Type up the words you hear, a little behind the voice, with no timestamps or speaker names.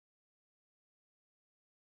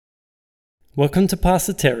Welcome to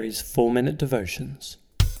Pastor Terry's 4-Minute Devotions.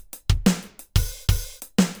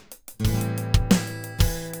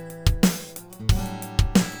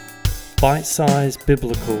 Bite-sized,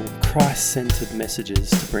 biblical, Christ-centered messages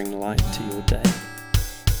to bring light to your day.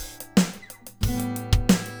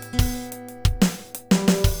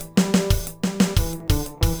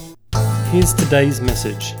 Here's today's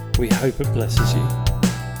message. We hope it blesses you.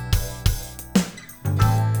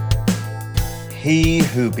 He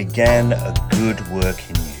who began a good work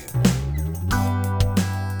in you.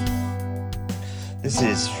 This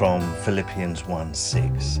is from Philippians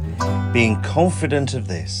 1:6. Being confident of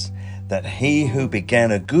this, that he who began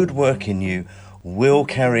a good work in you will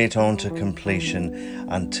carry it on to completion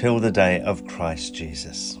until the day of Christ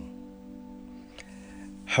Jesus.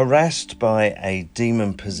 Harassed by a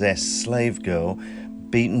demon-possessed slave girl,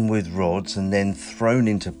 beaten with rods and then thrown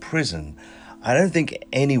into prison, I don't think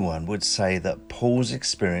anyone would say that Paul's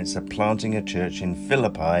experience of planting a church in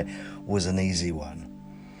Philippi was an easy one.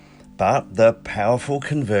 But the powerful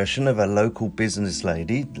conversion of a local business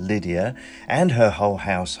lady, Lydia, and her whole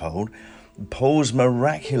household, Paul's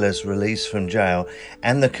miraculous release from jail,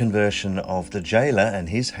 and the conversion of the jailer and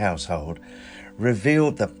his household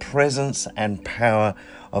revealed the presence and power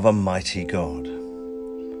of a mighty God.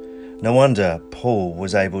 No wonder Paul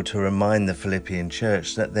was able to remind the Philippian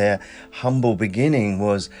church that their humble beginning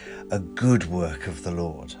was a good work of the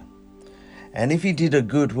Lord. And if he did a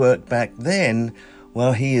good work back then,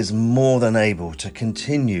 well, he is more than able to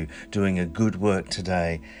continue doing a good work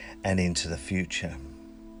today and into the future.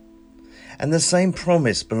 And the same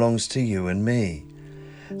promise belongs to you and me.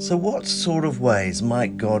 So what sort of ways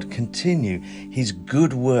might God continue his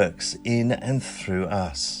good works in and through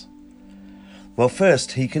us? Well,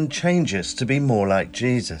 first, he can change us to be more like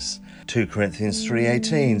Jesus. 2 Corinthians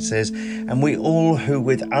 3:18 says, "And we all who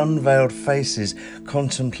with unveiled faces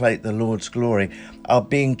contemplate the Lord's glory are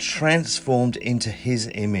being transformed into his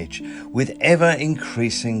image with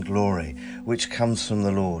ever-increasing glory, which comes from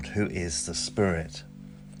the Lord, who is the Spirit."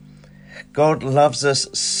 God loves us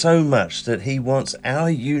so much that he wants our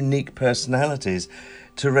unique personalities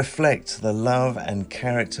to reflect the love and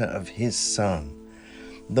character of his Son.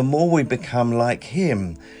 The more we become like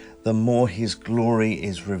him, the more his glory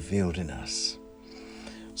is revealed in us.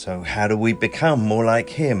 So how do we become more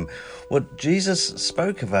like him? Well, Jesus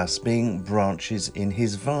spoke of us being branches in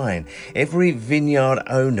his vine. Every vineyard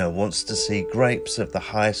owner wants to see grapes of the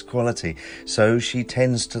highest quality, so she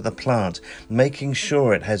tends to the plant, making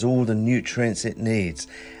sure it has all the nutrients it needs,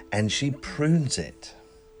 and she prunes it.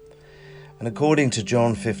 And according to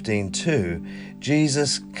John 15:2,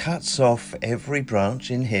 Jesus cuts off every branch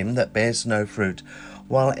in him that bears no fruit,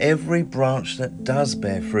 while every branch that does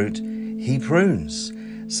bear fruit, he prunes,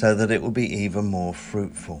 so that it will be even more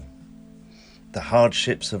fruitful. The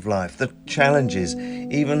hardships of life, the challenges,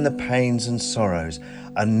 even the pains and sorrows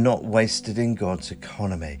are not wasted in God's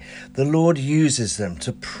economy. The Lord uses them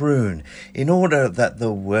to prune in order that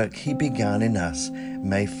the work he began in us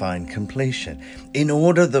may find completion, in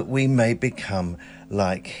order that we may become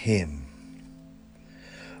like him.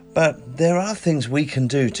 But there are things we can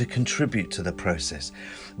do to contribute to the process.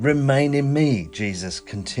 Remain in me, Jesus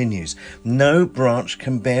continues. No branch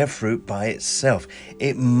can bear fruit by itself.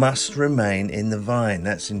 It must remain in the vine.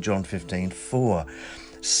 That's in John 15:4.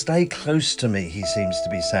 Stay close to me, he seems to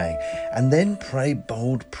be saying, and then pray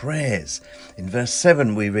bold prayers. In verse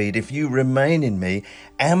 7 we read, "If you remain in me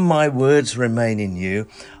and my words remain in you,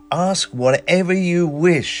 ask whatever you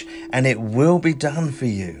wish and it will be done for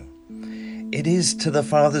you." It is to the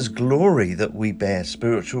Father's glory that we bear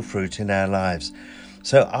spiritual fruit in our lives.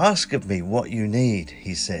 So ask of me what you need,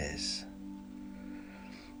 he says.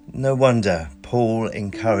 No wonder Paul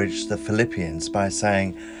encouraged the Philippians by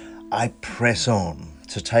saying, "I press on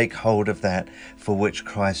to take hold of that for which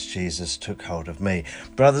Christ Jesus took hold of me."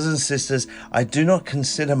 Brothers and sisters, I do not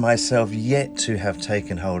consider myself yet to have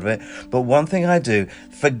taken hold of it, but one thing I do,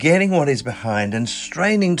 forgetting what is behind and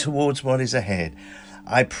straining towards what is ahead,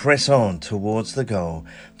 I press on towards the goal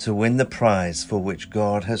to win the prize for which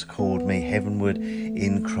God has called me heavenward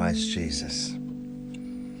in Christ Jesus.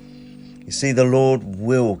 You see, the Lord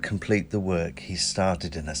will complete the work he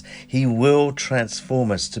started in us. He will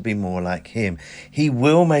transform us to be more like him. He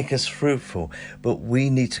will make us fruitful, but we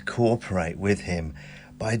need to cooperate with him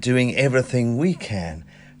by doing everything we can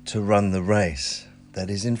to run the race that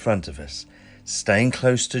is in front of us, staying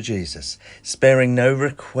close to Jesus, sparing no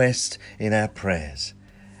request in our prayers,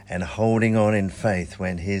 and holding on in faith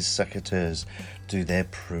when his secateurs do their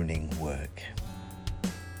pruning work.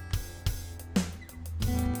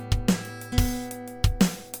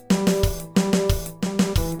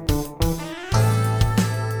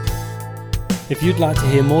 If you'd like to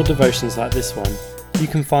hear more devotions like this one, you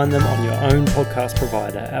can find them on your own podcast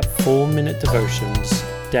provider at 4-Minute Devotions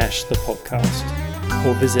 - the podcast,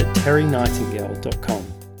 or visit terrynightingale.com.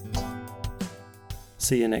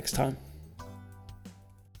 See you next time.